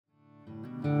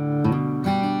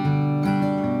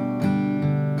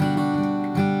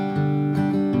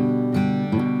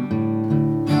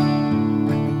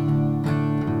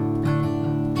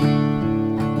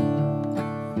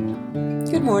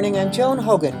morning, I'm Joan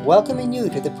Hogan, welcoming you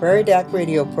to the Prairie Doc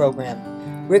radio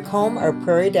program. Rick Holm, our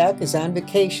Prairie Doc, is on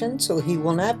vacation, so he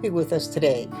will not be with us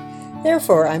today.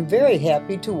 Therefore, I'm very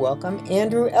happy to welcome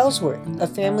Andrew Ellsworth, a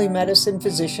family medicine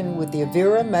physician with the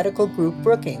Avera Medical Group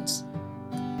Brookings.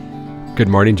 Good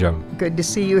morning, Joan. Good to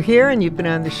see you here, and you've been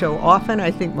on the show often.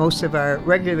 I think most of our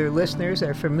regular listeners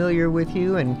are familiar with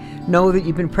you and know that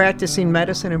you've been practicing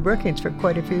medicine in Brookings for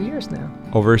quite a few years now.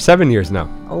 Over 7 years now.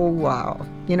 Oh, wow.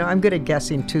 You know, I'm good at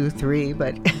guessing 2, 3,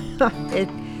 but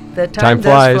the time does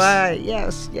flies. fly.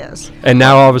 Yes. And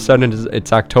now all of a sudden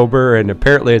it's October, and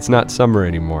apparently it's not summer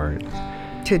anymore.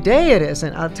 Today it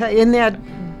isn't. I'll tell you, in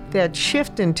that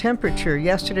shift in temperature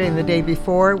yesterday and the day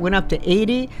before went up to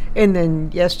 80, and then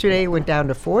yesterday went down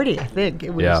to 40, I think.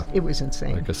 It was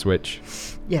insane. Like a switch.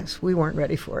 Yes, we weren't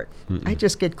ready for it. I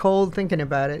just get cold thinking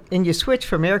about it. And you switch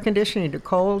from air conditioning to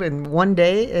cold, and one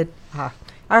day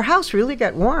our house really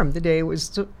got warm the day it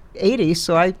was 80,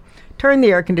 so I turned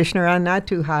the air conditioner on not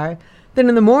too high. Then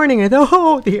in the morning I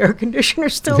thought, the air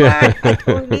conditioner's still on. I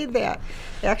don't need that.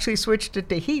 I actually switched it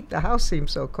to heat. The house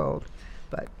seems so cold.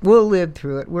 But we'll live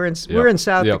through it. We're in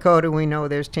South Dakota. We know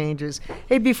there's changes.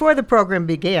 Hey, before the program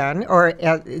began, or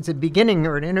it's a beginning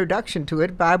or an introduction to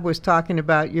it, Bob was talking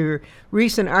about your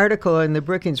recent article in the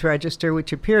Brookings Register,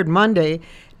 which appeared Monday.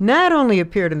 Not only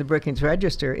appeared in the Brookings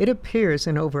Register, it appears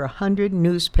in over 100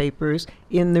 newspapers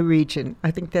in the region.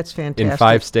 I think that's fantastic. In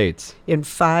 5 states. In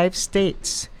 5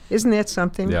 states. Isn't that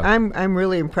something? Yeah. I'm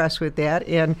really impressed with that.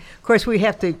 And, of course, we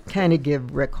have to kind of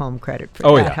give Rick Holm credit for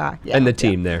that. Yeah. Huh? And the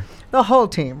team there. The whole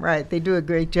team, right. They do a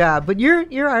great job. But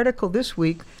your article this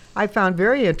week I found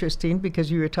very interesting because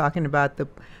you were talking about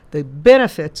the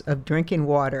benefits of drinking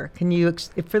water. Can you,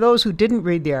 for those who didn't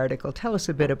read the article, tell us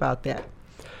a bit about that?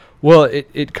 Well,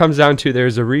 it comes down to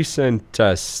there's a recent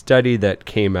study that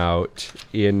came out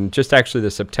in just actually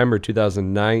the September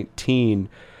 2019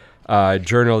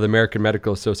 Journal of the American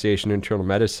Medical Association Internal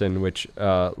Medicine, which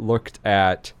looked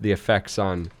at the effects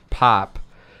on POP,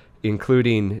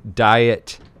 including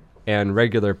diet and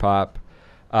regular POP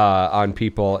on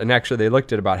people. And actually, they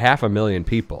looked at about 500,000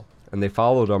 people, and they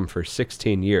followed them for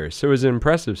 16 years. So it was an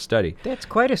impressive study. That's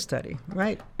quite a study,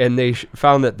 right? And they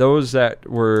found that those that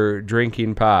were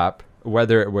drinking POP,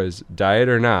 whether it was diet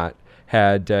or not,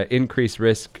 had increased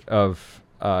risk of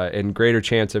and greater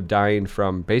chance of dying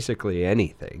from basically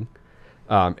anything.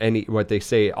 What they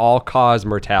say, all-cause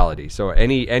mortality. So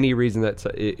any reason that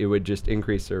it would just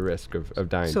increase their risk of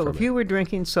dying from it. So if you were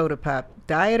drinking soda pop,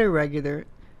 diet or regular,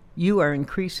 you are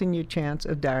increasing your chance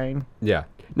of dying. Yeah.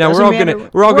 Now we're all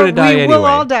gonna die anyway. We'll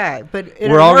all die, but at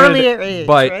an earlier age.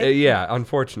 But right? Yeah,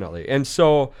 unfortunately. And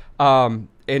so and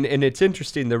it's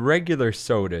interesting. The regular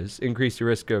sodas increase the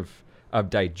risk of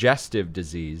digestive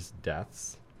disease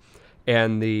deaths,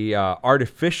 and the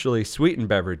artificially sweetened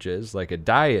beverages like a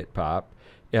diet pop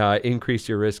increase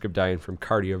your risk of dying from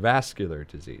cardiovascular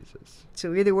diseases.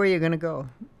 So either way, you're going to go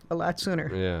a lot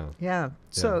sooner. Yeah.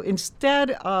 So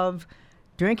instead of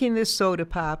drinking this soda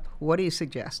pop, what do you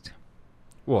suggest?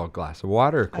 Well, a glass of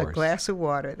water, of course. A glass of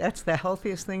water. That's the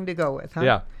healthiest thing to go with,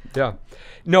 huh? Yeah.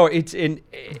 No,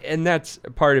 and that's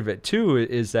part of it too,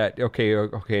 is that,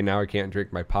 okay, now I can't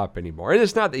drink my pop anymore. And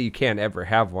it's not that you can't ever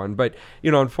have one, but,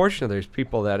 unfortunately, there's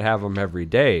people that have them every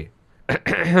day.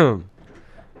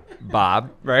 Bob,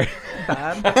 right?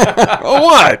 Bob?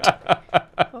 What?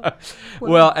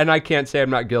 Well, and I can't say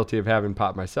I'm not guilty of having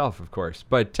pop myself, of course,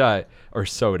 but or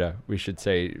soda, we should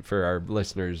say, for our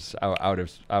listeners out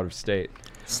of state.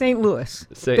 St. Louis.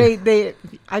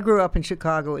 I grew up in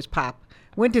Chicago as pop.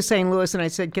 Went to St. Louis and I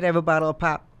said, "Could I have a bottle of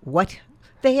pop?" What?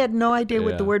 They had no idea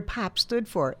what the word pop stood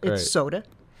for. It's soda.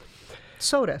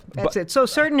 Soda. That's it. So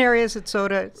certain areas it's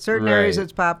soda, certain areas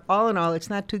it's pop. All in all,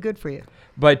 it's not too good for you.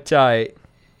 But a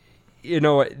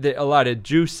lot of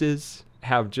juices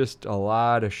have just a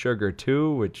lot of sugar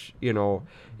too, which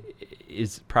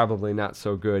is probably not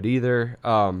so good either.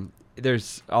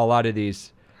 There's a lot of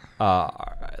these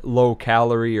low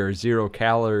calorie or 0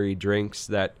 calorie drinks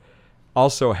that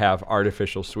also have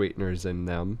artificial sweeteners in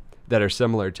them that are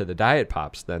similar to the diet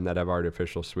pops then that have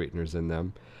artificial sweeteners in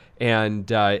them. And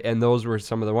those were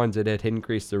some of the ones that had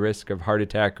increased the risk of heart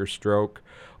attack or stroke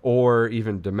or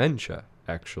even dementia,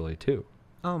 actually, too.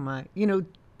 Oh, my.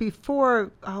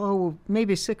 Before,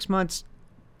 maybe 6 months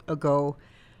ago,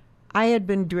 I had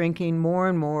been drinking more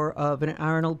and more of an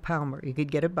Arnold Palmer. You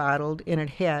could get it bottled, and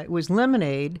it was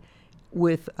lemonade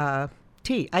with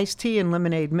tea, iced tea and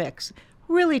lemonade mix.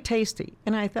 Really tasty.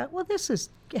 And I thought, well, this is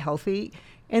healthy.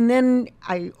 And then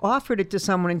I offered it to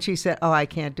someone, and she said, "Oh, I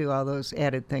can't do all those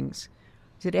added things."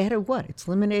 I said, "Added what? It's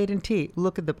lemonade and tea.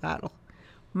 Look at the bottle."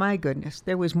 My goodness,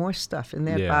 there was more stuff in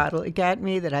that Yeah. bottle. It got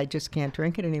me that I just can't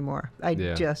drink it anymore. I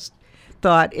Yeah. just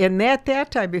thought, and at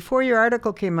that time, before your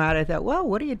article came out, I thought, well,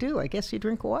 what do you do? I guess you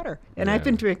drink water. And I've Yeah.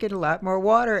 been drinking a lot more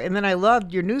water. And then I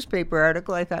loved your newspaper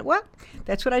article. I thought, well,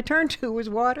 that's what I turned to was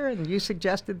water. And you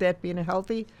suggested that being a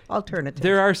healthy alternative.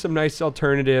 There are some nice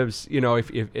alternatives, you know,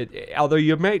 if although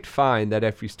you might find that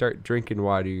if you start drinking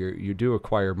water, you do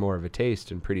acquire more of a taste,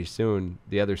 and pretty soon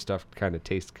the other stuff kind of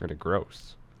tastes kind of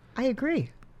gross. I agree.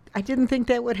 I didn't think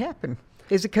that would happen.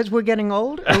 Is it because we're getting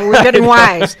old or we're getting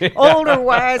wise? Old or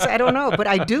wise, I don't know. But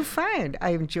I do find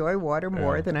I enjoy water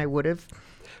more than I would have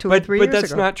 2 or 3 years ago. But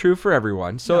that's not true for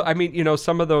everyone. So, No. I mean, you know,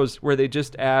 some of those where they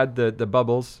just add the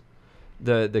bubbles,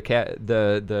 the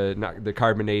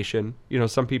carbonation, you know,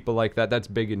 some people like that. That's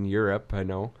big in Europe, I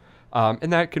know.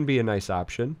 And that can be a nice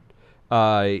option.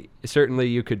 Certainly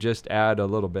you could just add a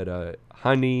little bit of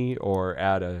honey or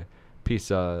add a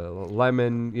piece of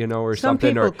lemon, you know, or Some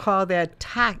something. people Or call that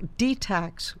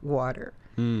detox water.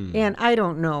 Mm. And I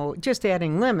don't know, just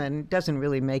adding lemon doesn't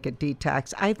really make it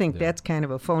detox. I think that's kind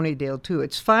of a phony deal, too.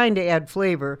 It's fine to add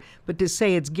flavor, but to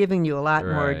say it's giving you a lot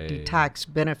more Right. detox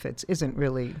benefits isn't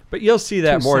really. But you'll see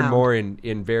that too more and sound. more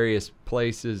in various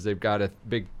places. They've got a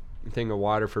big thing of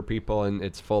water for people, and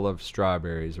it's full of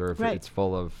strawberries, or if Right. it's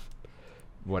full of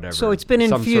whatever. So it's been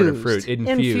some sort of fruit. infused.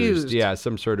 Infused. Yeah,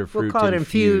 some sort of fruit. We'll call it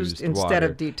infused instead water.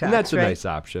 of detox, And that's a right? nice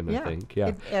option, I think. Yeah,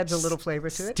 It adds a little flavor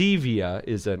to it. Stevia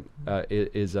is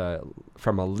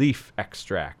from a leaf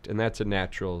extract, and that's a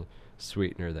natural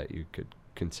sweetener that you could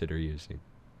consider using.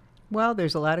 Well,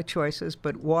 there's a lot of choices,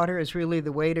 but water is really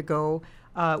the way to go.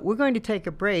 We're going to take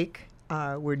a break.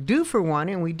 We're due for one,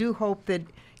 and we do hope that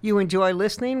you enjoy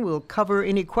listening. We'll cover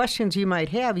any questions you might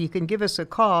have. You can give us a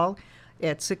call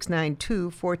at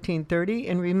 692-1430.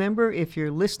 And remember, if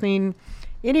you're listening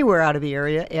anywhere out of the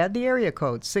area, add the area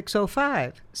code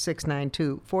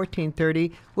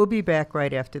 605-692-1430. We'll be back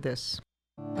right after this.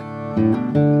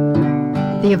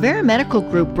 The Avera Medical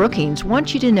Group Brookings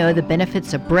wants you to know the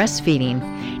benefits of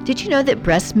breastfeeding. Did you know that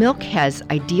breast milk has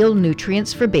ideal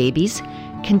nutrients for babies,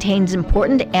 contains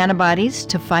important antibodies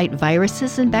to fight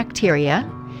viruses and bacteria,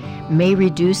 may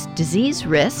reduce disease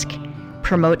risk,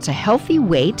 promotes a healthy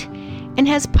weight, and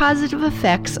has positive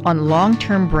effects on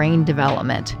long-term brain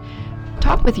development?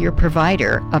 Talk with your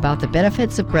provider about the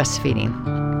benefits of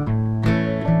breastfeeding.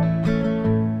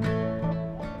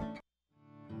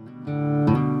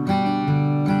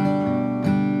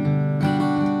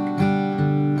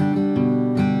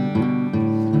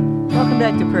 Welcome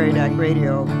back to Prairie Doc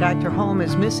Radio. Dr. Holm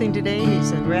is missing today.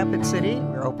 He's in Rapid City.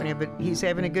 We're hoping he's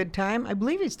having a good time. I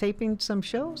believe he's taping some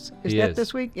shows. Is He that is.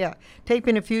 this week? Yeah,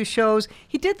 taping a few shows.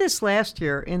 He did this last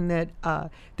year in that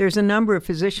there's a number of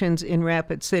physicians in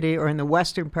Rapid City or in the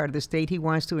western part of the state he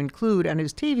wants to include on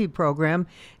his TV program.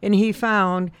 And he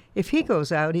found if he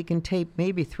goes out, he can tape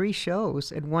maybe 3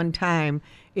 shows at one time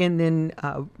and then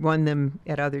run them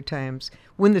at other times.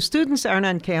 When the students aren't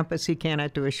on campus, he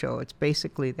cannot do a show. It's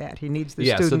basically that. He needs the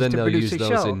students so then to they'll produce use a those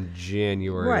show. in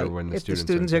January Right, or when the if the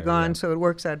students students are are gone, there, so it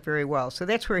works out very well. So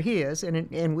that's where he is,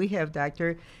 and we have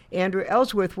Dr. Andrew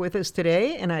Ellsworth with us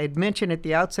today, and I had mentioned at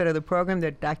the outset of the program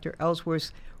that Dr.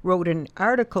 Ellsworth wrote an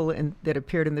article that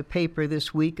appeared in the paper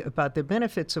this week about the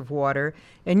benefits of water,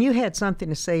 and you had something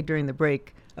to say during the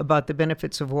break about the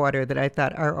benefits of water that I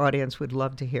thought our audience would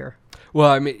love to hear. Well,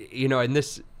 I mean, you know, and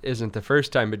this isn't the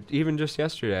first time, but even just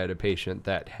yesterday I had a patient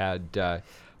that had,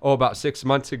 about 6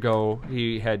 months ago,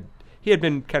 he had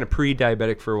been kind of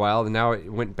pre-diabetic for a while, and now it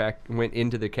went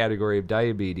into the category of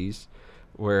diabetes,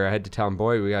 where I had to tell him,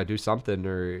 boy, we got to do something,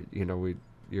 or, you know,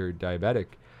 you're diabetic.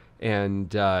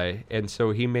 And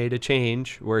so he made a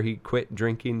change where he quit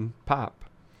drinking pop.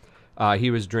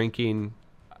 He was drinking,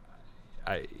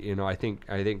 I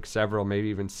think several, maybe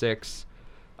even 6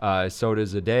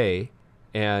 sodas a day,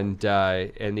 and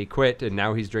he quit, and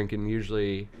now he's drinking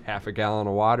usually half a gallon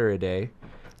of water a day,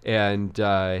 and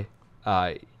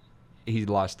he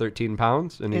lost 13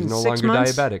 pounds, and he's In no 6 longer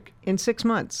months? diabetic. In 6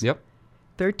 months. Yep.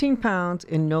 13 pounds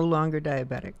and no longer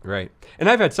diabetic. Right. And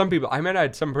I've had some people, I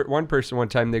had one person one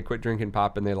time, they quit drinking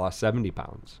pop and they lost 70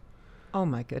 pounds. Oh,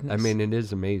 my goodness. I mean, it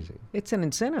is amazing. It's an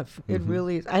incentive. It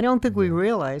really is. I don't think we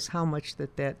realize how much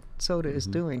that soda is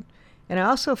doing. And I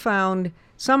also found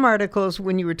some articles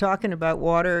when you were talking about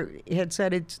water had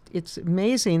said it's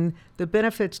amazing the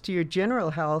benefits to your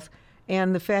general health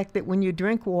and the fact that when you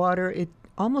drink water, it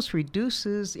almost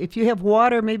reduces. If you have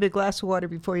water, maybe a glass of water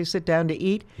before you sit down to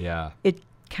eat, Yeah. it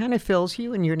kind of fills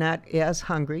you and you're not as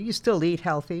hungry. You still eat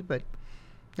healthy, but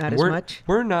not as much.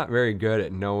 We're not very good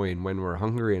at knowing when we're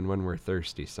hungry and when we're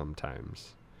thirsty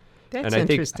sometimes. That's and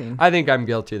interesting. I think I'm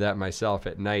guilty of that myself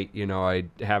at night. I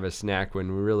have a snack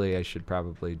when really I should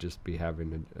probably just be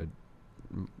having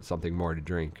something more to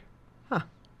drink. Huh.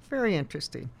 Very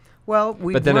interesting. Well,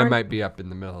 but then I might be up in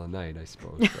the middle of the night, I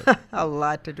suppose. A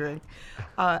lot to drink.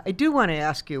 I do want to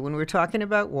ask you, when we're talking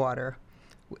about water,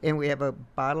 and we have a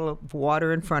bottle of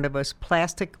water in front of us,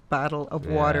 plastic bottle of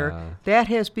water, that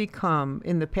has become,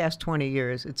 in the past 20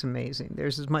 years, it's amazing.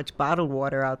 There's as much bottled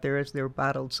water out there as there are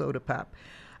bottled soda pop.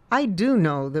 I do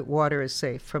know that water is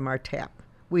safe from our tap.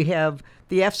 We have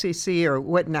the FCC, or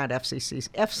what, not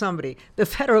FCC, the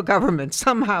federal government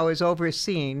somehow is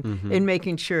overseeing in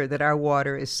making sure that our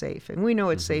water is safe. And we know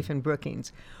it's safe in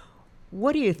Brookings.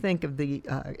 What do you think of the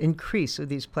increase of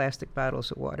these plastic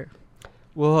bottles of water?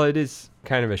 Well, it is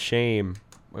kind of a shame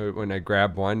when I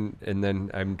grab one and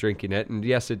then I'm drinking it. And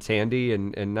yes, it's handy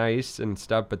and nice and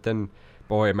stuff, but then,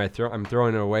 boy, I'm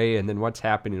throwing it away. And then what's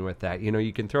happening with that?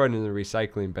 You can throw it in the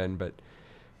recycling bin, but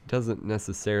doesn't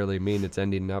necessarily mean it's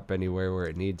ending up anywhere where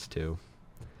it needs to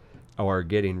or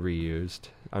getting reused,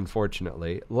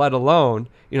 unfortunately. Let alone,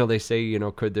 they say,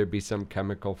 could there be some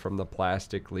chemical from the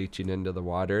plastic leaching into the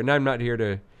water? And I'm not here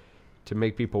to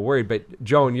make people worried, but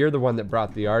Joan, you're the one that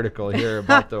brought the article here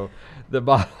about the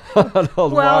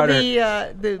bottled water.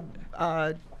 Well,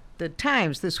 the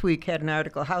Times this week had an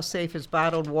article, How Safe is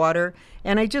Bottled Water?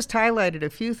 And I just highlighted a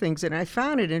few things, and I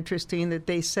found it interesting that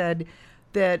they said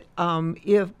that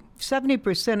if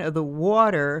 70% of the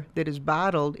water that is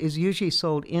bottled is usually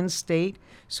sold in-state,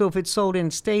 so if it's sold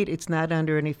in-state, it's not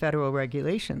under any federal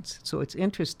regulations, so it's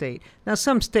intrastate. Now,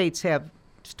 some states have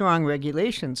strong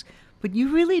regulations, but you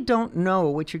really don't know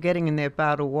what you're getting in that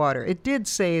bottled water. It did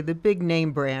say the big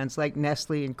name brands like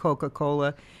Nestle and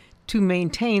Coca-Cola, to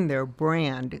maintain their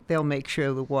brand, they'll make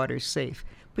sure the water's safe.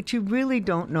 But you really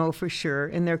don't know for sure,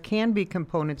 and there can be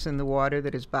components in the water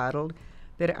that is bottled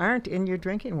that aren't in your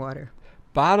drinking water.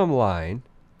 Bottom line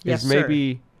Yes, is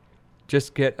maybe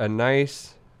just get a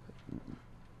nice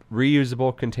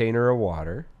reusable container of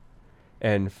water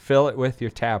and fill it with your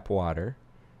tap water,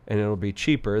 and it'll be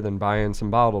cheaper than buying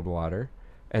some bottled water,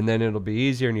 and then it'll be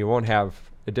easier and you won't have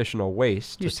additional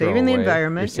waste. You're saving the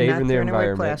environment. You're saving the throwing away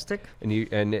environment, plastic.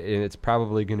 and it's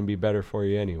probably going to be better for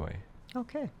you anyway.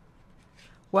 Okay.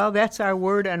 Well, that's our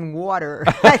word on water.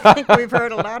 I think we've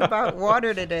heard a lot about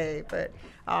water today, but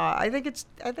I think it's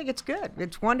good.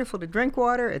 It's wonderful to drink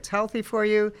water. It's healthy for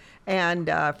you, and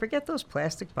forget those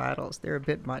plastic bottles. They're a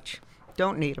bit much.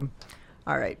 Don't need them.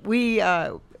 All right. We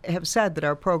have said that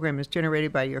our program is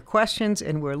generated by your questions,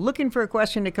 and we're looking for a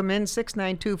question to come in,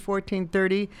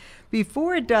 692-1430.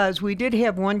 Before it does, we did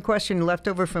have one question left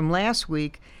over from last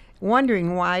week,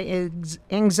 wondering why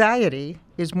anxiety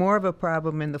is more of a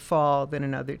problem in the fall than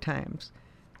in other times.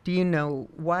 Do you know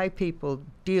why people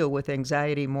deal with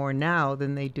anxiety more now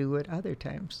than they do at other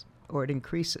times, or it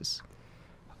increases?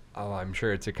 Oh, I'm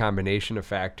sure it's a combination of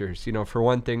factors. For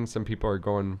one thing, some people are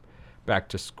going back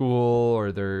to school,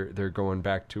 or they're going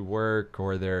back to work,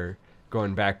 or they're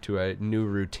going back to a new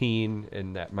routine,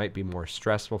 and that might be more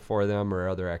stressful for them, or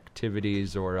other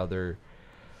activities, or other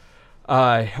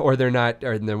or they're not,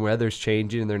 or the weather's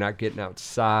changing and they're not getting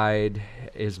outside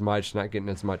as much, not getting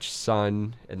as much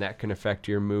sun, and that can affect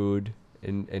your mood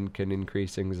and can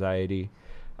increase anxiety.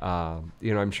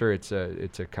 I'm sure it's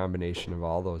a combination of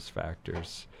all those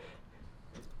factors.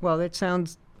 Well, it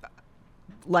sounds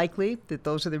likely that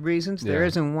those are the reasons. Yeah. There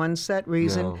isn't one set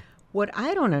reason. No. What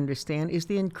I don't understand is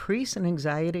the increase in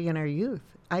anxiety in our youth.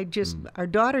 Our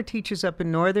daughter teaches up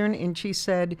in Northern, and she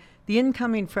said the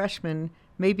incoming freshmen,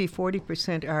 maybe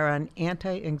 40% are on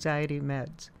anti-anxiety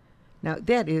meds. Now,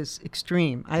 that is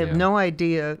extreme. I have no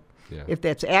idea if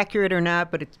that's accurate or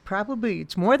not, but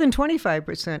it's more than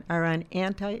 25% are on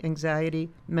anti-anxiety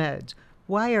meds.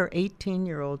 Why are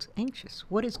 18-year-olds anxious?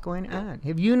 What is going on?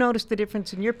 Have you noticed the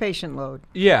difference in your patient load?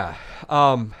 Yeah.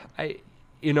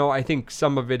 I think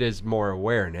some of it is more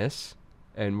awareness,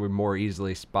 and we more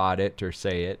easily spot it or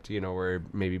say it, where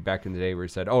maybe back in the day we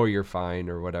said, oh, you're fine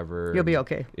or whatever. You'll be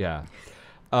okay. Yeah.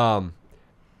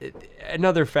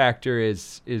 Another factor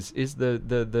is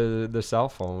the cell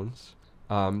phones.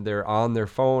 They're on their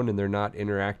phone and they're not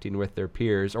interacting with their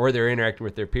peers, or they're interacting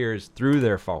with their peers through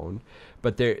their phone,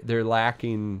 but they're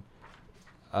lacking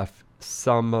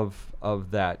some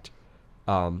of that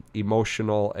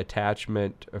emotional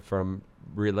attachment from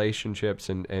relationships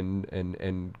and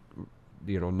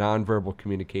nonverbal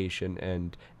communication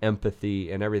and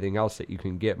empathy and everything else that you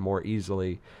can get more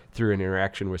easily through an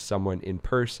interaction with someone in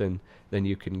person than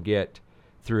you can get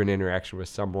through an interaction with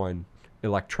someone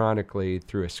electronically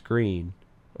through a screen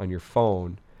on your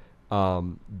phone.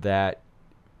 That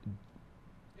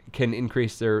can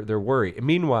increase their worry.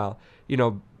 Meanwhile,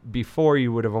 before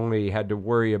you would have only had to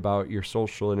worry about your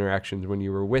social interactions when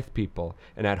you were with people,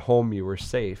 and at home you were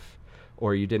safe,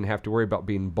 or you didn't have to worry about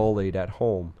being bullied at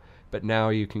home. But now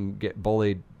you can get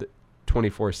bullied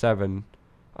 24/7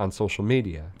 on social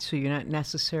media. So you're not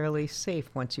necessarily safe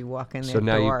once you walk in So that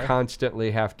now door. you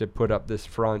constantly have to put up this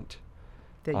front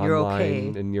that online, you're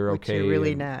okay, and you're which okay. you're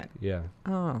really and- not. Yeah.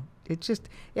 Oh, it just,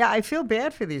 I feel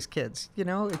bad for these kids.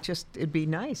 It'd be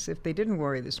nice if they didn't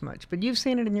worry this much. But you've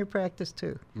seen it in your practice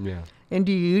too. Yeah. And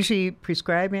do you usually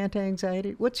prescribe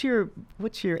anti-anxiety? What's your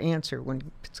answer when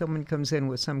someone comes in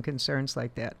with some concerns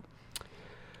like that?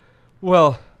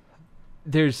 Well,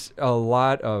 there's a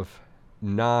lot of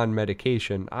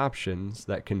non-medication options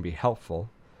that can be helpful.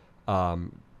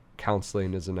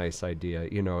 Counseling is a nice idea,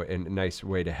 and a nice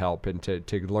way to help and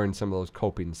to learn some of those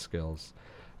coping skills.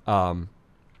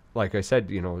 Like I said,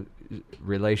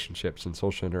 relationships and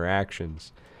social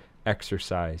interactions,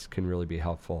 exercise can really be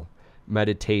helpful.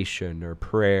 Meditation or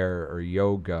prayer or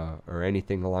yoga or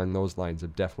anything along those lines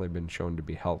have definitely been shown to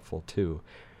be helpful too.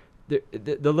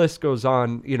 The list goes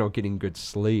on, getting good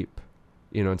sleep,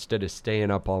 instead of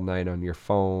staying up all night on your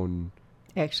phone.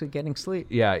 Actually getting sleep.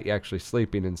 Yeah, actually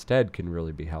sleeping instead can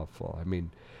really be helpful. I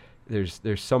mean, there's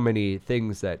so many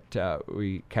things that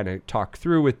we kind of talk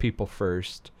through with people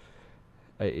first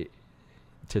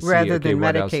to see, Rather okay, than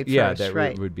what else. medicate Yeah, first, that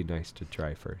right. would be nice to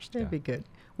try first. That'd Yeah. be good.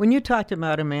 When you talked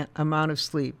about amount of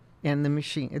sleep and the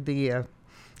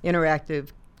interactive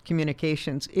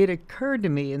communications, it occurred to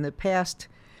me in the past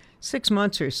 6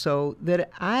 months or so that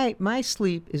my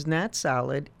sleep is not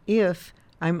solid if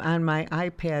I'm on my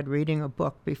iPad reading a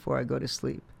book before I go to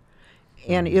sleep.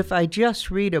 And if I just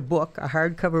read a book, a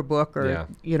hardcover book, or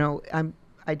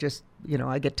I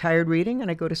get tired reading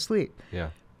and I go to sleep. Yeah.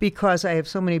 Because I have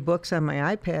so many books on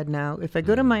my iPad now, if I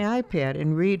go to my iPad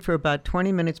and read for about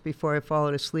 20 minutes before I fall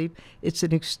asleep, it's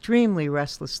an extremely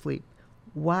restless sleep.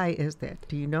 Why is that?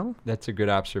 Do you know? That's a good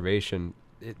observation.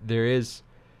 There is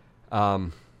a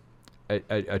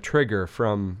trigger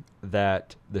from the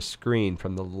screen,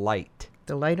 from the light.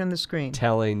 The light on the screen.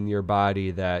 Telling your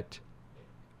body that,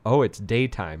 it's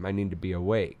daytime, I need to be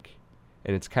awake.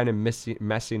 And it's kind of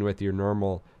messing with your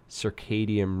normal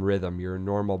circadian rhythm, your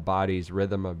normal body's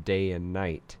rhythm of day and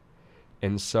night.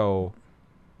 And so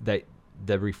that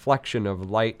the reflection of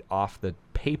light off the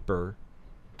paper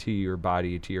to your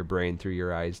body, to your brain, through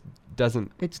your eyes,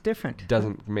 it's different.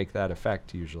 Doesn't make that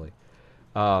effect usually.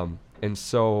 And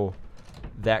so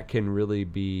that can really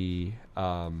be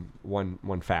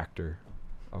one factor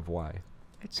of why.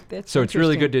 So it's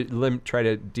really good to try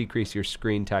to decrease your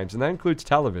screen times, and that includes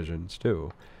televisions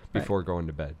too, before going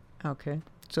to bed. Okay.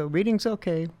 So reading's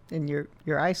okay, and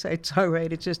your eyesight's all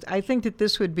right. It's just, I think that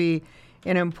this would be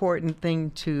an important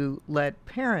thing to let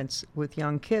parents with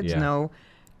young kids know.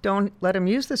 Don't let them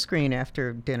use the screen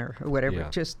after dinner or whatever. Yeah.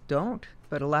 Just don't.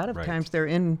 But a lot of times they're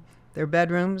in their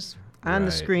bedrooms on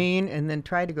the screen and then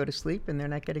try to go to sleep, and they're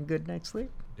not getting good night's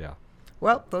sleep. Yeah.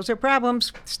 Well, those are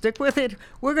problems. Stick with it.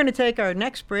 We're going to take our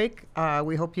next break.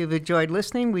 We hope you've enjoyed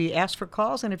listening. We asked for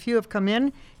calls, and a few have come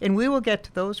in, and we will get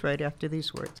to those right after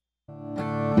these words.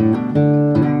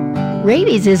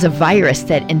 Rabies is a virus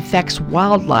that infects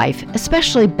wildlife,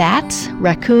 especially bats,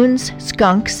 raccoons,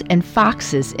 skunks, and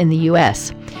foxes in the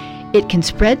U.S. It can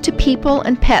spread to people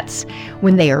and pets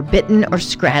when they are bitten or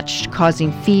scratched,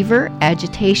 causing fever,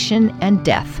 agitation, and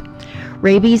death.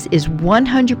 Rabies is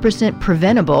 100%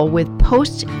 preventable with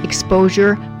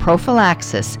post-exposure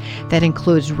prophylaxis that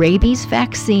includes rabies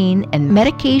vaccine and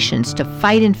medications to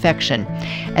fight infection,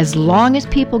 as long as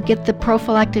people get the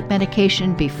prophylactic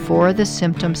medication before the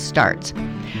symptoms start.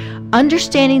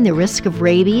 Understanding the risk of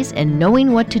rabies and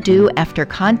knowing what to do after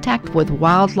contact with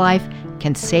wildlife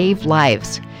can save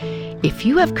lives. If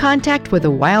you have contact with a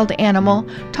wild animal,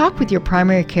 talk with your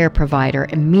primary care provider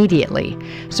immediately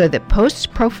so that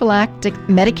post-prophylactic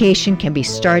medication can be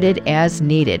started as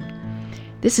needed.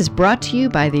 This is brought to you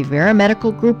by the Vera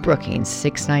Medical Group Brookings,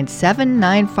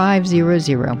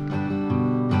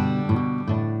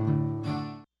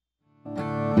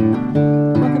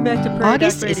 697-9500. Welcome back to Prairie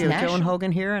August Doc is Radio. National- Joan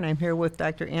Hogan here, and I'm here with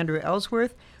Dr. Andrew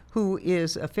Ellsworth, who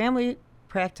is a family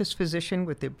practice physician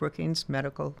with the Brookings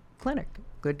Medical Clinic.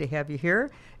 Good to have you here.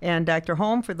 And Dr.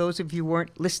 Holm, for those of you who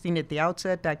weren't listening at the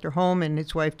outset, Dr. Holm and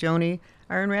his wife Joni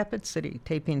are in Rapid City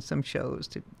taping some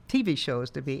TV shows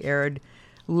to be aired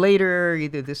later,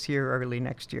 either this year or early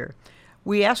next year.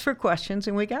 We asked for questions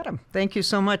and we got them. Thank you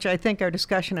so much. I think our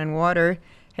discussion on water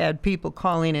had people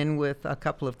calling in with a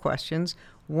couple of questions.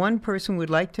 One person would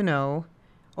like to know,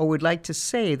 or would like to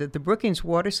say, that the Brookings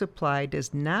water supply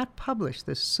does not publish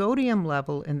the sodium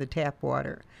level in the tap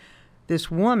water. This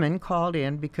woman called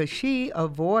in because she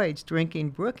avoids drinking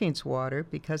Brookings water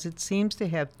because it seems to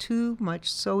have too much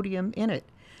sodium in it.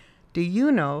 Do you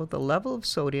know the level of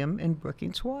sodium in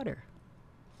Brookings water?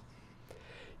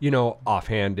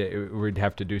 Offhand, we'd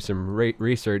have to do some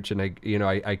research, and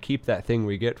I keep that thing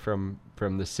we get from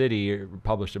the city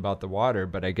published about the water,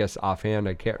 but I guess offhand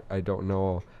I don't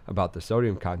know about the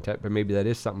sodium content, but maybe that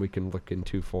is something we can look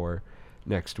into for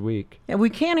next week. And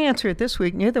we can't answer it this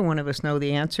week. Neither one of us know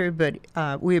the answer, but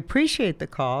we appreciate the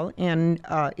call. And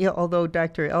although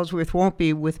Dr. Ellsworth won't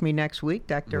be with me next week,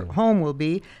 Dr. Holm will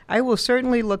be. I will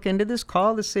certainly look into this,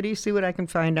 call the city, see what I can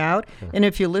find out. And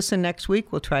if you listen next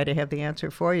week, we'll try to have the answer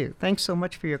for you. Thanks so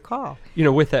much for your call.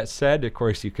 With that said, of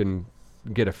course, you can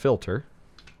get a filter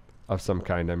of some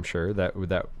kind, I'm sure, that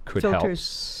could help. Filters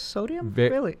sodium?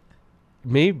 Really?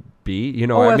 Maybe, a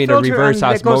reverse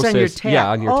osmosis. That goes on your tap.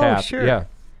 Yeah, on your tap. Sure. Yeah.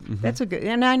 That's a good.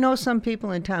 And I know some people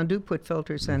in town do put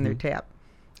filters on their tap.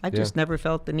 I've just never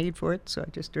felt the need for it, so I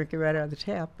just drink it right out of the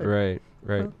tap. But, right.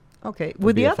 Well, okay.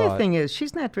 Well, the other thing is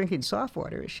she's not drinking soft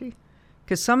water, is she?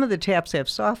 Because some of the taps have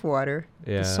soft water.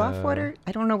 Yeah. The soft water,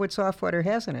 I don't know what soft water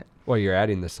has in it. Well, you're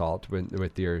adding the salt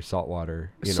with your salt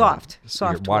water. Soft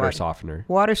your water softener.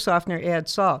 Water softener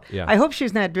adds salt. Yeah. I hope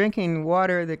she's not drinking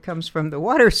water that comes from the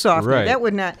water softener. Right. That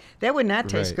would not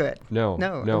taste good. No,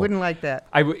 I wouldn't like that.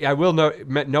 I will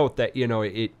note that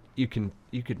you can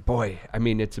boy. I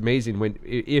mean, it's amazing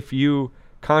if you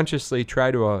consciously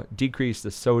try to decrease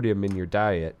the sodium in your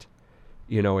diet.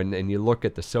 And you look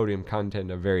at the sodium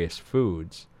content of various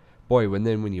foods, boy,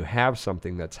 when you have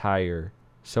something that's higher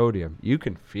sodium, you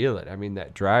can feel it. I mean,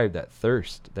 that drive, that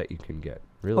thirst that you can get.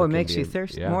 Really it makes you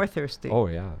more thirsty. Oh,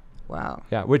 yeah. Wow.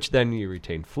 Yeah, which then you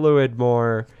retain fluid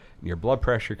more, and your blood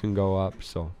pressure can go up.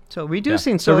 So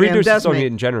reducing sodium does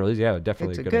sodium in general is, definitely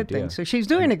it's a good idea. thing. So she's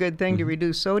doing a good thing to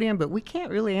reduce sodium, but we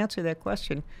can't really answer that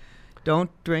question. Don't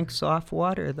drink soft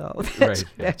water, though.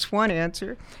 That's one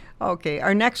answer. Okay,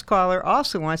 our next caller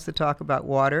also wants to talk about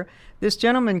water. This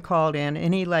gentleman called in,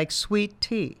 and he likes sweet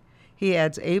tea. He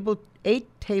adds 8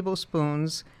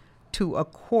 tablespoons to a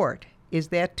quart. Is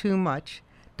that too much?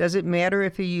 Does it matter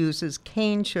if he uses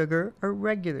cane sugar or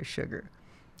regular sugar?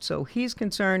 So he's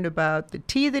concerned about the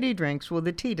tea that he drinks. Well,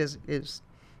 the tea is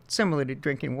similar to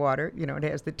drinking water. It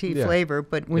has the tea flavor.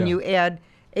 But when you add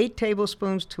 8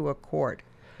 tablespoons to a quart,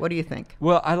 what do you think?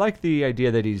 Well, I like the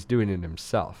idea that he's doing it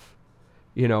himself.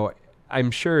 I'm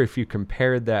sure if you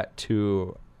compared that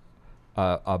to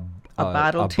a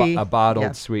bottled tea, a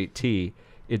bottled sweet tea,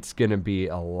 it's going to be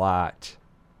a lot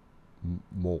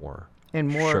more and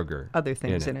more sugar, other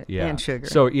things in it, and sugar.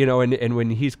 So and when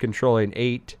he's controlling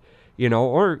 8,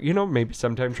 or maybe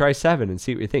sometime try 7 and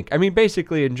see what you think. I mean,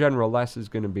 basically in general, less is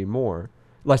going to be more.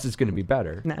 Less is going to be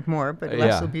better. Not more, but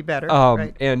less will be better.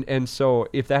 Right. And so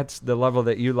if that's the level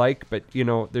that you like, but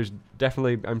there's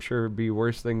definitely, I'm sure, be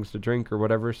worse things to drink or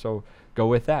whatever. So go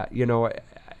with that.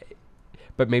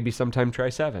 But maybe sometime try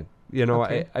 7.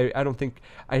 Okay. I don't think,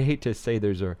 I hate to say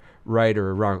there's a right or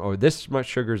a wrong. Oh, this much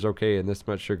sugar is okay and this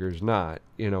much sugar is not.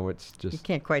 It's just. You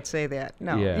can't quite say that.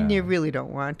 No, yeah. And you really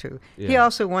don't want to. Yeah. He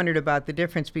also wondered about the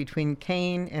difference between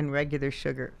cane and regular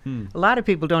sugar. A lot of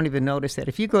people don't even notice that.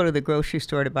 If you go to the grocery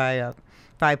store to buy a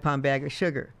 5-pound bag of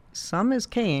sugar, some is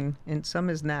cane and some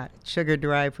is not. It's sugar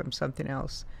derived from something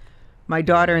else. My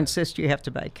daughter insists you have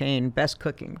to buy cane. Best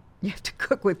cooking. You have to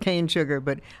cook with cane sugar,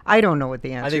 but I don't know what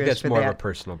the answer is. I think that's for more that. of a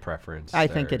personal preference. I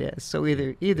think it is. So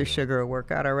either sugar will work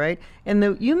out all right.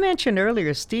 And you mentioned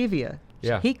earlier stevia.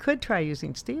 Yeah. He could try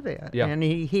using stevia. Yeah. And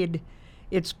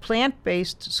it's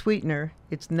plant-based sweetener.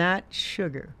 It's not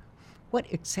sugar. What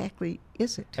exactly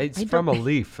is it? It's from a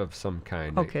leaf of some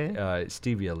kind. Okay.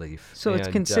 Stevia leaf. So it's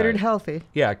considered healthy.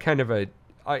 Yeah, kind of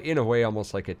in a way,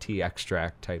 almost like a tea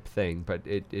extract type thing, but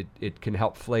it can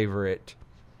help flavor it.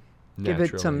 Give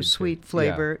it some sweet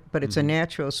flavor, but it's a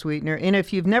natural sweetener. And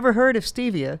if you've never heard of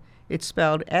stevia, it's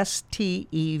spelled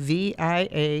Stevia.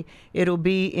 It'll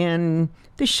be in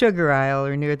the sugar aisle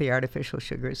or near the artificial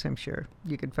sugars, I'm sure.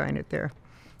 You can find it there.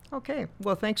 Okay.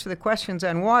 Well, thanks for the questions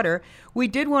on water. We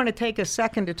did want to take a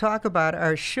second to talk about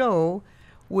our show,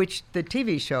 the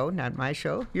TV show, not my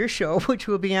show, your show, which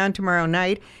will be on tomorrow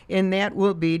night. And that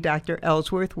will be Dr.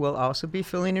 Ellsworth will also be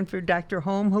filling in for Dr.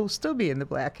 Holm, who will still be in the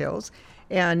Black Hills.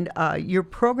 And your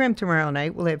program tomorrow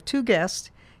night will have 2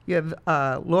 guests. You have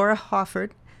Laura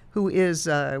Hoffert, who is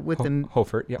with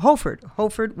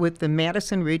Hoffert with the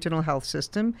Madison Regional Health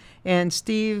System, and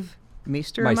Steve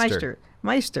Meister.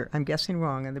 I'm guessing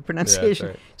wrong on the pronunciation.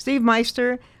 Yeah, right. Steve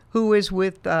Meister, who is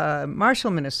with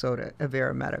Marshall, Minnesota,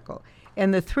 Avera Medical.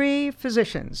 And the 3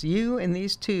 physicians, you and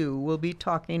these 2, will be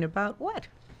talking about what?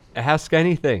 Ask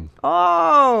anything.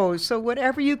 Oh, so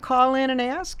whatever you call in and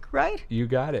ask, right? You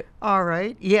got it. All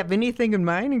right. You have anything in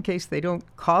mind in case they don't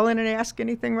call in and ask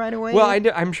anything right away? Well,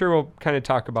 I'm sure we'll kind of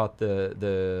talk about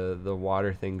the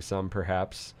water thing some,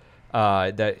 perhaps.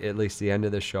 That at least the end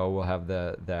of the show we'll have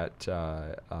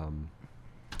that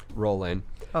roll in.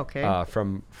 Okay.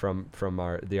 From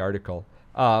the article.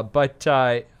 But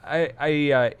I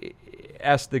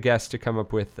asked the guests to come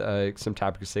up with some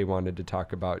topics they wanted to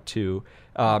talk about too.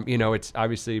 It's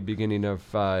obviously beginning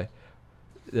of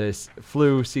this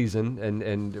flu season,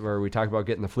 and where we talk about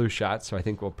getting the flu shot. So I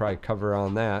think we'll probably cover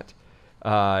on that.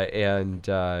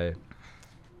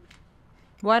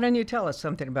 Why don't you tell us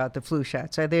something about the flu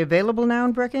shots? Are they available now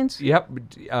in Brookings? Yep.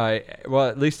 Well,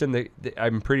 at least in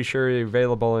I'm pretty sure they're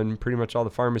available in pretty much all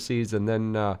the pharmacies, and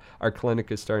then our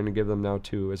clinic is starting to give them now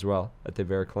too, as well, at the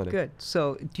Avera Clinic. Good.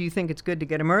 So, do you think it's good to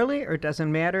get them early, or it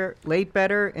doesn't matter? Late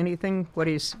better? Anything?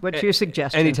 What's your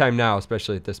suggestion? Anytime now,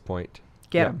 especially at this point.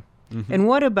 Get them. Mm-hmm. And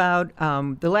what about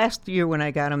the last year when I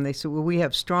got them? They said, well, we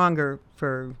have stronger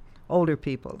for older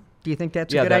people. Do you think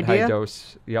that's a good idea? Yeah, that high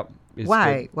dose. Yep.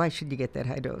 Why? Why should you get that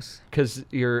high dose? Because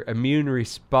your immune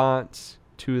response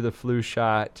to the flu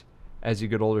shot as you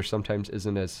get older sometimes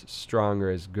isn't as strong or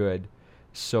as good.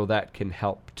 So that can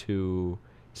help so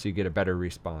you get a better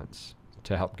response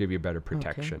to help give you better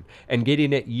protection. Okay. And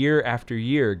getting it year after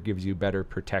year gives you better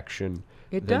protection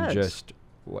than just,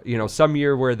 some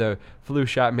year where the flu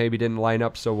shot maybe didn't line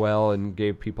up so well and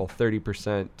gave people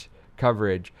 30%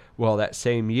 coverage. Well, that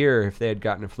same year, if they had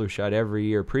gotten a flu shot every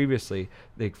year previously,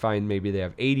 they'd find maybe they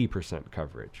have 80%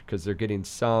 coverage because they're getting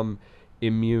some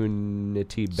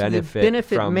immunity benefit. The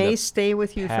benefit from may stay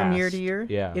with you from year to year?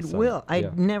 Yeah. It will. I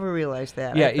never realized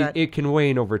that. Yeah, it can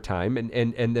wane over time,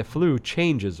 and the flu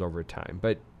changes over time.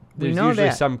 But there's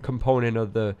usually some component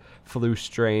of the flu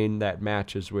strain that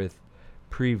matches with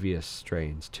previous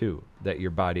strains too, that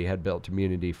your body had built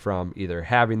immunity from either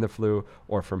having the flu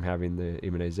or from having the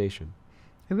immunization.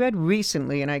 I read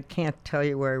recently, and I can't tell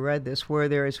you where I read this, where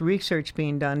there is research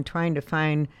being done trying to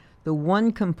find the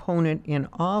one component in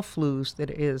all flus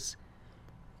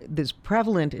that's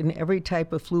prevalent in every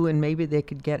type of flu, and maybe they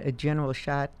could get a general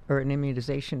shot or an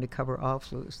immunization to cover all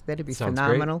flus. That'd be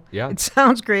phenomenal. Great. Yeah. It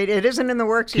sounds great. It isn't in the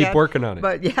works yet. Keep working on it.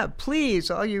 But yeah, please,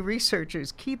 all you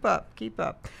researchers, keep up.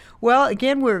 Well,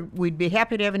 again, we'd be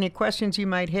happy to have any questions you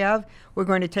might have. We're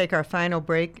going to take our final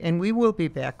break, and we will be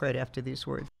back right after these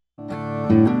words.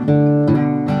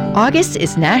 August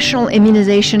is National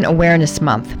Immunization Awareness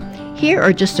Month. Here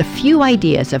are just a few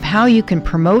ideas of how you can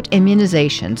promote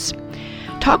immunizations.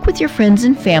 Talk with your friends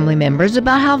and family members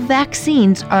about how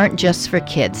vaccines aren't just for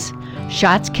kids.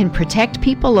 Shots can protect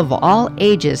people of all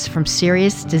ages from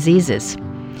serious diseases.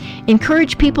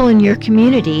 Encourage people in your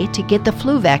community to get the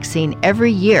flu vaccine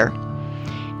every year.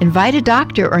 Invite a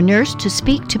doctor or nurse to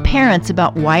speak to parents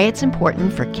about why it's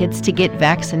important for kids to get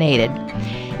vaccinated.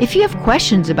 If you have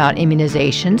questions about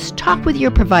immunizations, talk with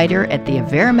your provider at the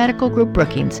Avera Medical Group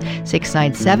Brookings,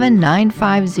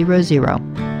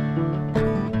 697-9500.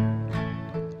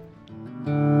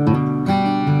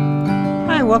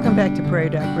 Hi, welcome back to Prairie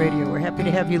Doc Radio. We're happy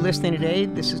to have you listening today.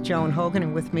 This is Joan Hogan,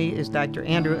 and with me is Dr.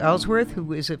 Andrew Ellsworth,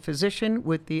 who is a physician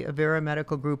with the Avera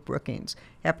Medical Group Brookings.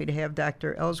 Happy to have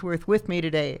Dr. Ellsworth with me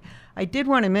today. I did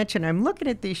want to mention, I'm looking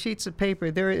at these sheets of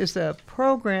paper. There is a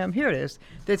program, here it is,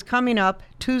 that's coming up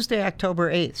Tuesday,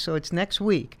 October 8th, so it's next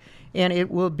week. And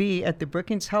it will be at the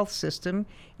Brookings Health System,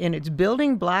 and it's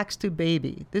Building Blocks to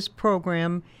Baby. This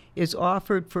program is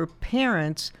offered for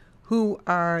parents who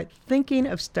are thinking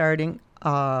of starting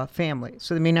a family.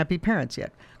 So they may not be parents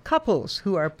yet. Couples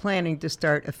who are planning to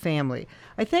start a family.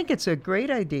 I think it's a great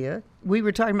idea. We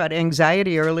were talking about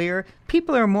anxiety earlier.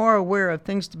 People are more aware of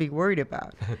things to be worried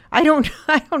about. I don't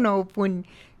know if when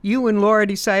you and Laura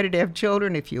decided to have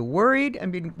children, if you worried. I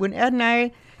mean, when Ed and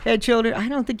I had children, I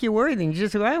don't think you worried. You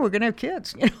just said, we're going to have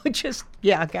kids. Got through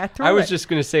it. I was just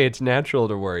going to say it's natural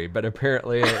to worry, but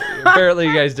apparently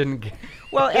you guys didn't.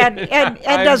 Well, Ed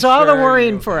does all the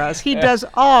worrying for us. He does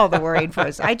all the worrying for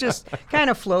us. I just kind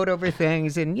of float over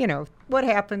things, and, what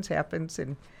happens,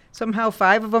 and somehow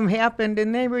 5 of them happened,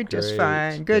 and they were just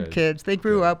fine. Good kids. They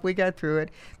grew up. We got through it.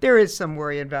 There is some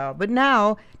worry involved. But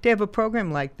now, to have a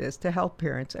program like this to help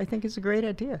parents, I think is a great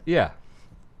idea. Yeah.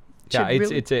 Yeah,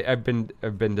 I've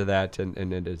been to that,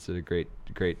 and it is a great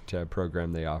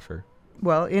program they offer.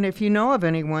 Well, and if you know of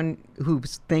anyone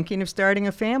who's thinking of starting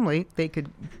a family, they could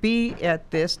be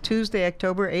at this Tuesday,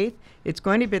 October 8th. It's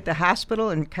going to be at the hospital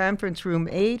in Conference Room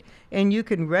 8, and you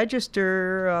can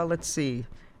register, let's see,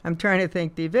 I'm trying to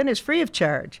think. The event is free of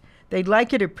charge. They'd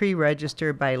like you to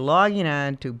pre-register by logging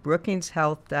on to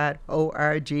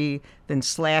brookingshealth.org, then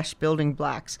 /building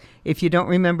blocks. If you don't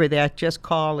remember that, just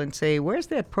call and say, where's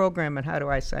that program and how do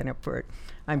I sign up for it?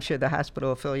 I'm sure the hospital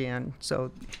will fill you in.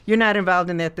 So you're not involved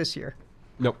in that this year?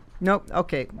 Nope. Nope.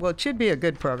 Okay. Well, it should be a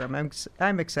good program.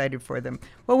 I'm excited for them.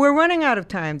 Well, we're running out of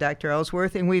time, Dr.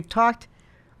 Ellsworth, and we've talked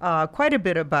quite a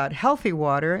bit about healthy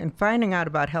water and finding out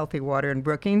about healthy water in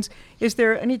Brookings. Is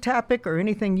there any topic or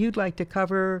anything you'd like to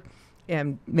cover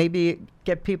and maybe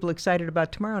get people excited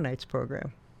about tomorrow night's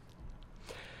program?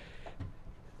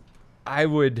 I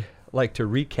would like to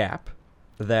recap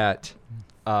that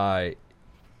to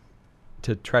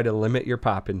try to limit your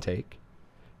pop intake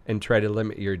and try to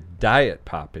limit your diet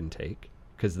pop intake,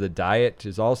 because the diet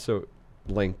is also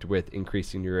linked with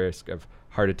increasing your risk of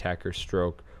heart attack or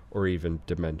stroke or even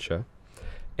dementia.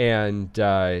 And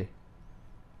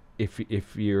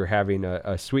if you're having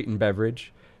a sweetened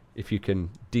beverage, if you can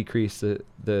decrease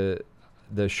the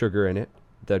sugar in it,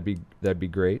 that'd be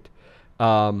great.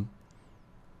 And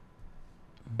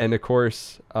of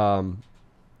course, try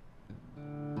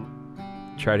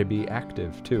to be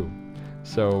active too.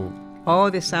 So.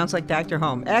 Oh, this sounds like Dr.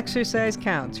 Holm. Exercise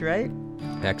counts, right?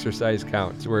 Exercise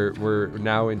counts. We're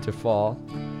now into fall,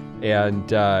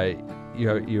 and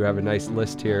you have a nice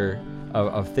list here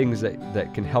of things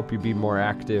that can help you be more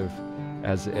active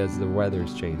as the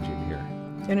weather's changing here.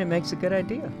 And it makes a good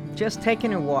idea. Just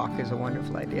taking a walk is a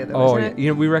wonderful idea, though, isn't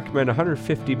it? We recommend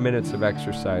 150 minutes of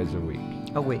exercise a week.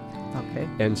 A week, okay.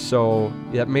 And so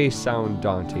that may sound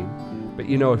daunting, but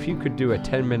if you could do a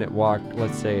 10-minute walk,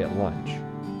 let's say at lunch,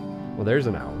 well, there's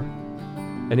an hour.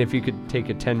 And if you could take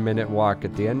a 10-minute walk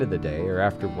at the end of the day or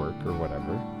after work or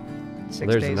whatever,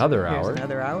 there's another hour. There's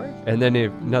another hour. And then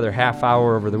another half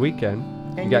hour over the weekend.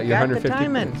 And you got your 150 the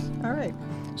time minutes. In. All right.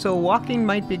 So walking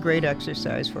might be great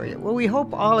exercise for you. Well, we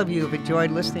hope all of you have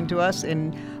enjoyed listening to us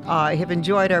and have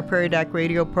enjoyed our Prairie Doc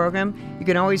radio program. You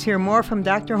can always hear more from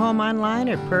Dr. Holm online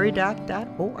at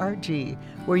prairiedoc.org,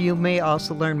 where you may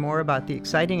also learn more about the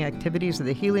exciting activities of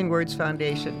the Healing Words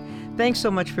Foundation. Thanks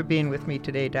so much for being with me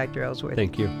today, Dr. Ellsworth.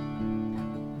 Thank you.